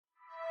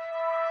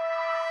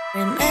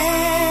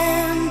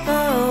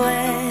Remember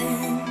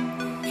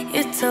when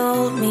you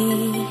told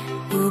me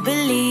you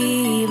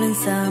believe in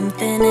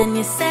something, and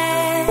you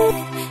said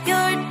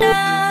you're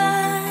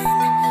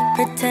done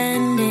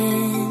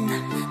pretending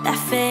that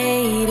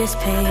fate is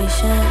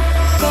patient.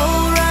 Go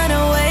run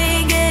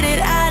away, get it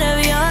out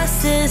of your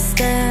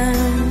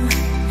system.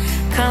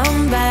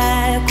 Come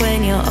back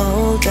when you're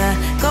older.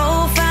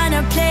 Go find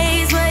a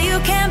place where you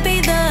can't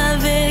be the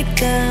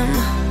victim,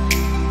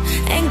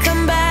 and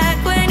come back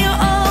when you're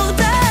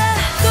older.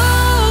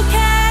 Go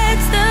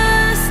catch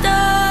the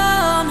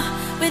storm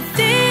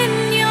within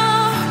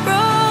your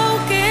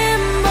broken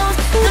bones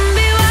and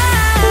be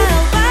wild,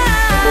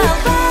 wild,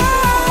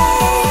 wild,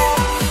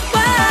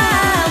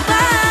 wild,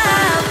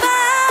 wild,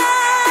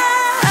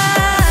 wild.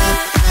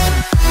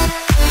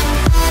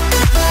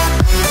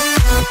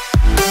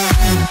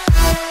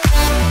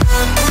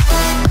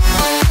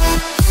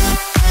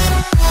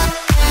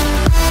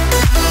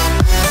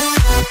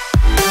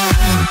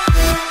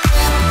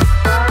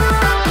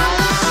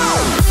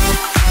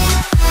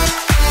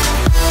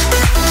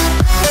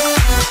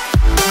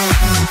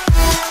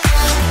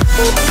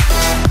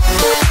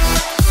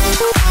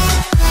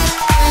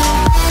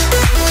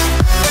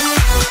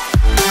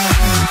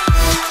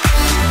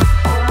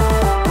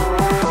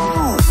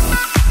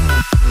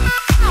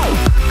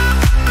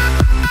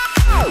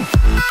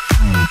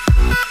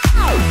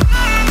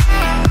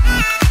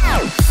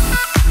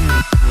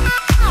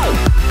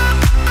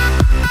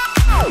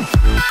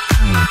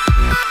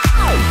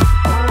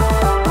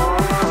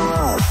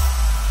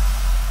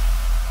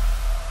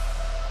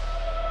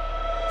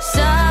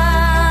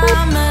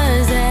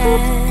 Summer's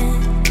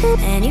end,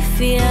 and you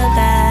feel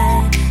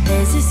that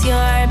this is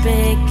your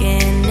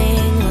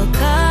beginning. Well,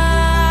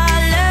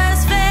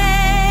 colors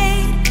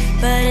fade,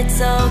 but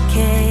it's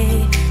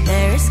okay.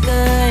 There is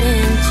good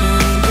in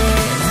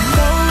changes.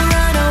 Go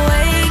run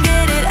away,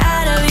 get it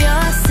out of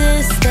your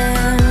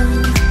system.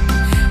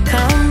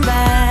 Come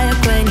back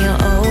when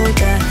you're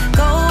older.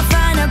 Go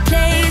find a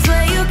place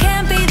where you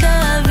can't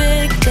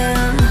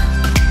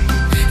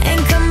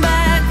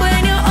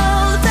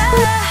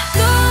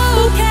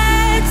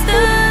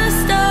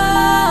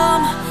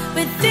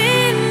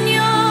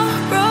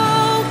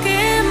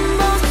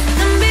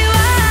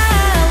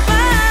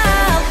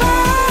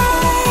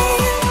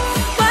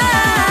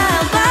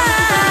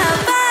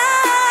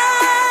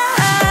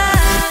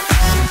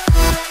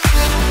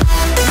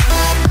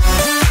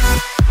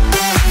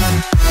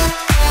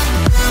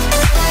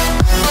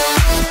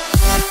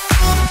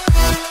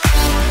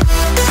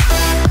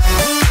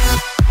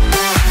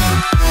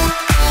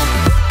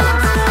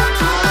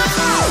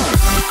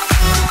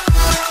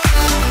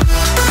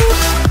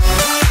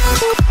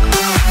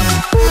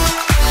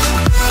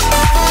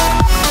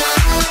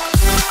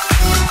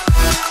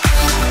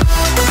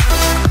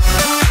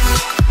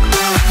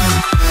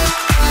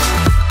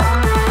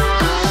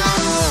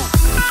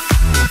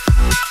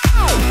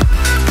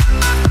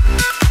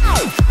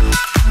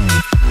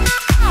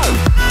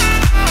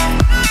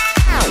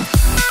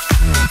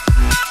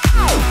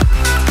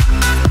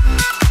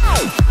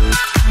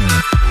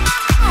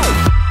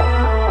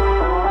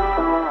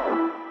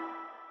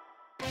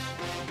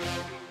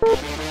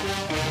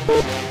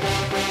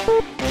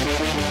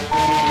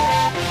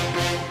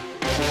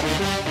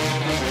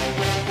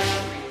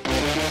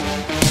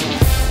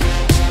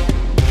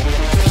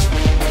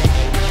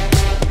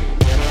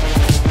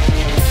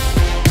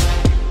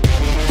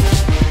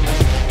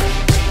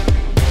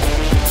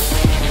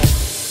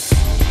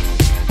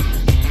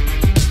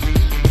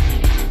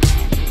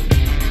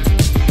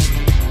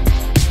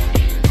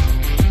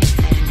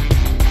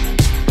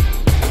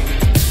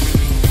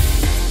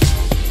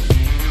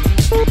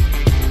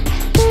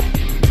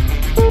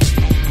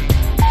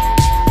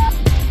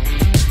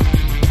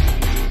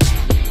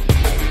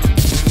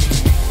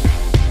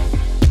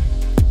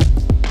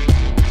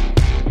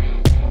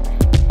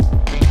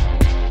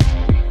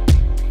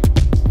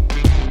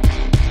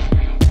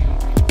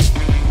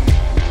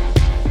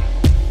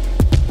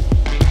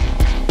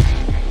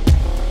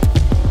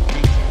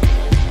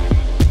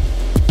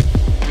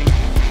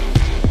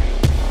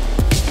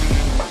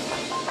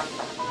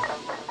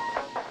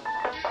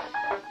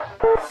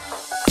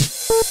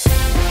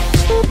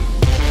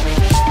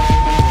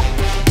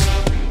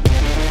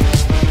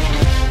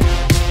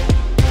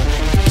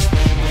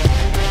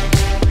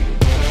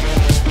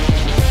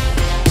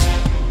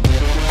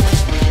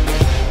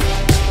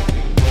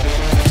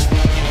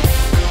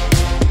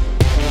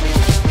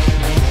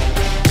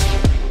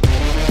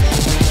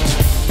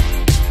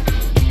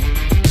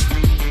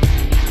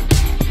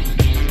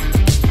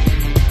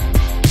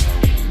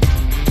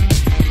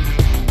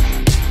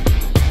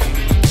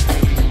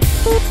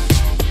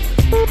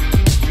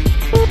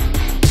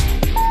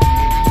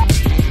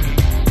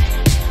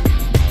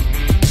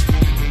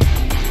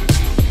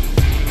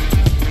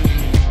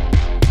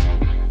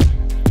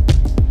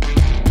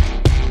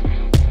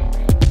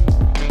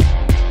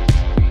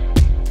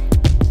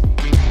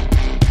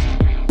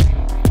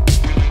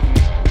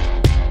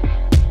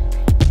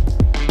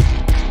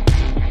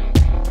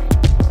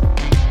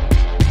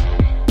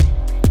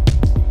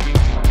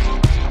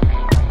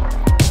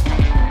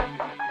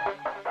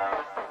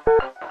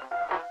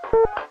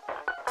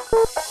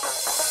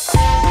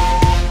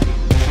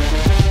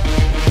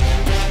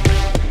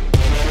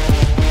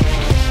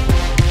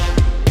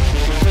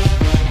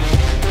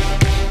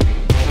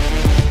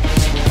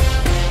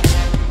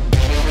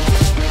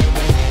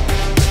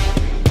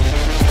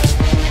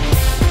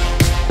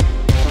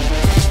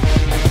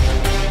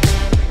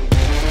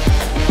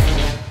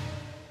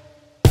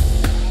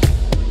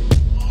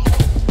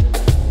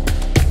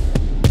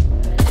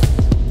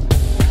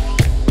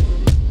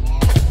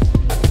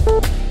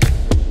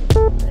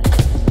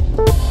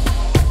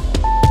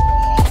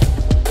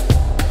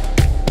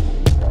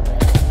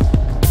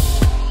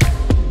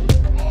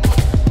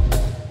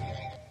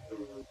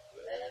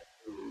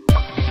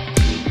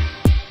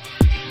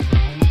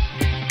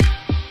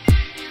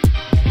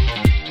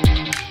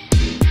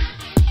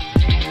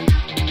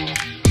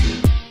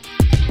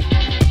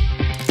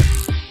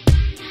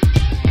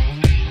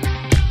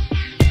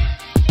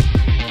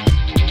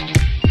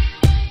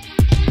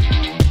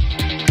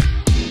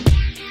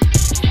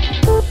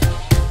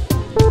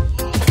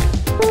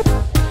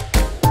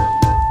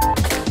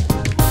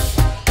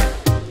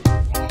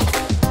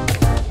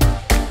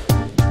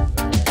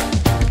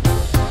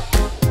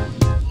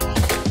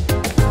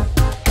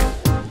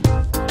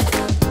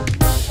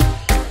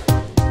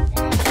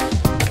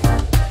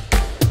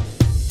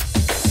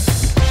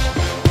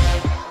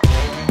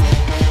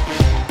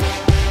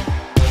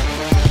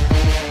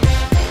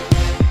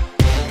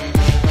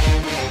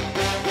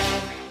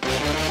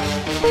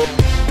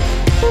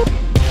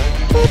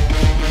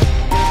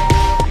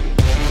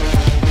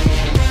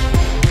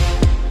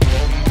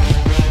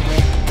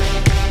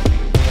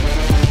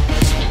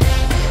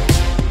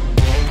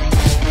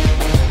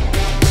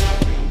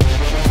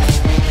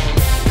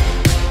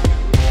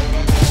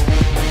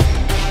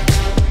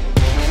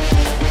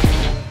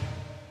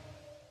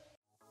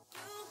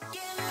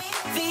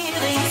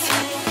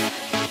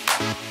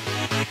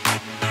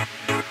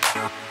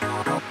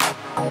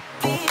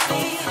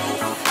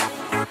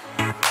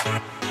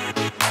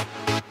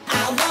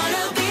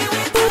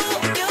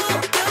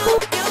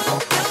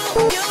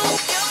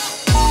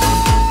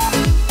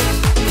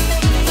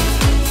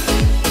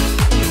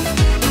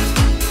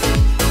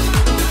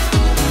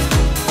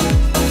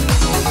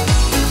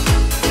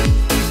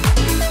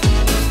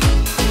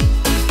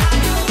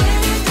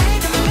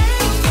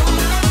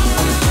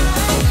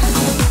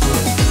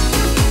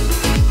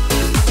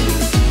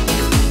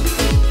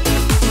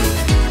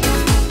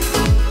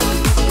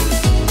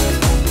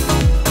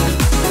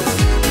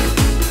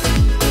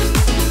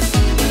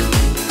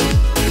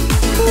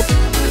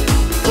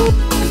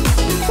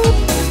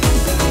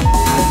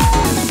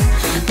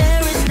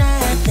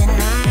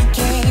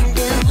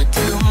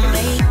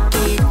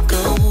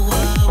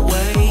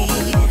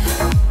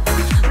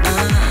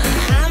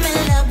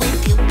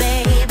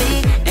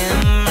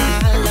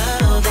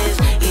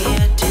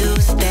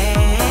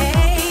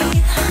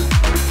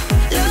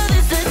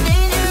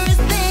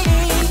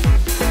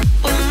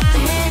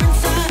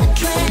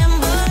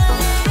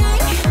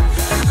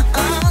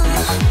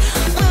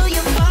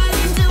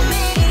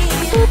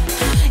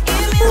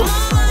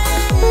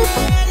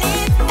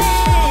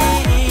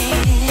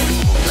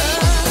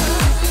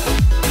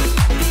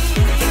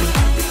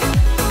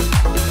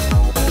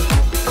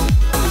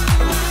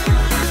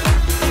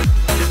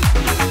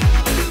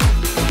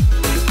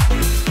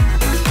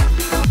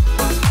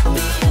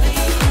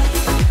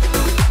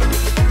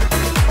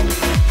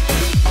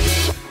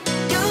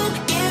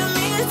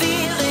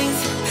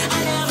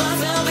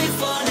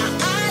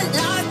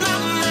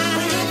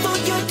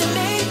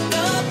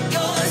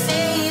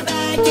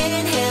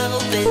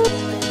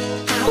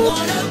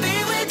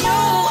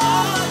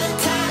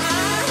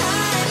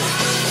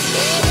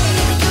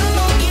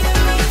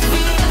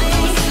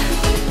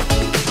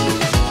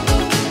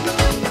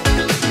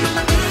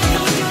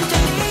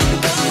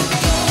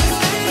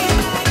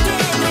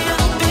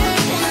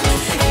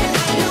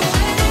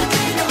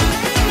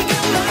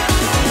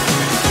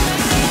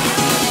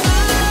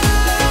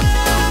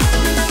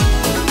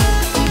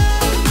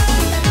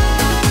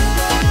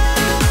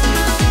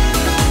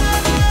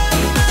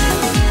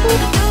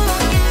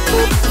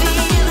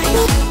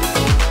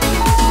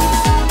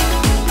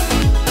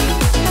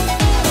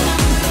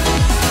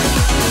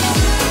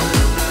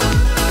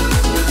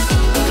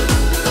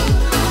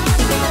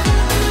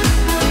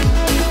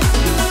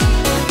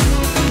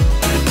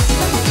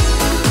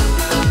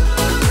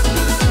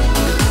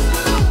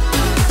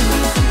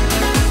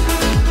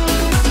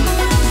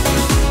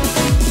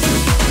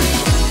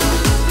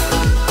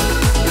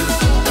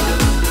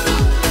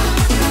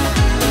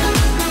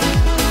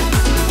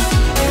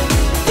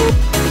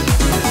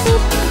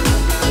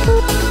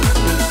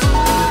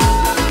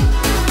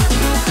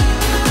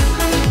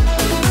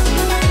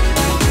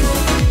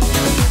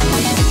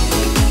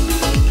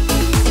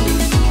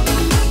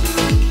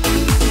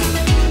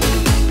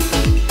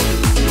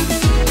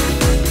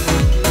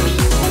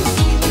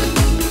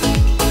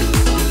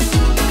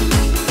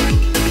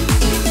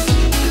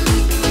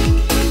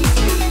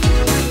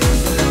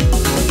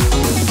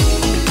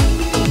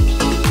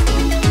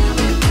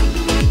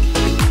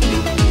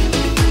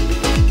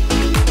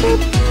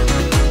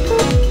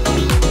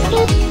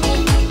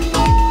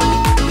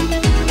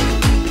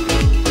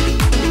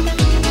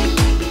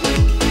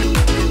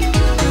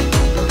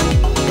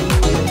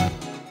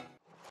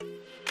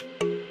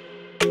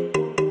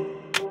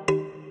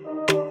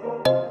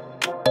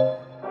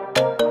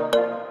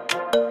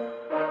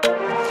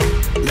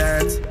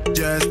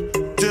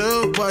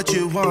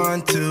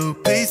want to.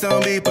 Please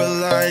don't be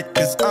polite,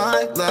 cause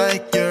I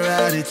like your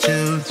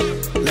attitude.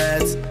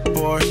 Let's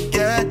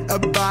forget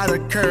about a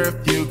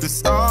curfew,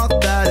 cause all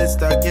that is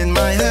stuck in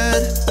my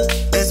head.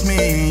 It's me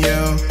and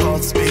you,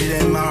 pulse speed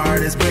and my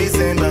heart is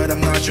racing, but I'm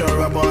not sure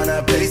I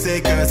wanna face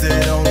it, cause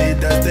it only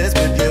does this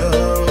with you.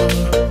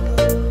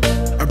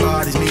 Our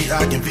bodies meet,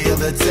 I can feel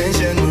the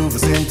tension, move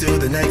us into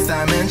the next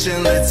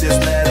dimension. Let's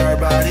just let our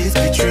bodies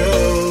be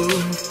true.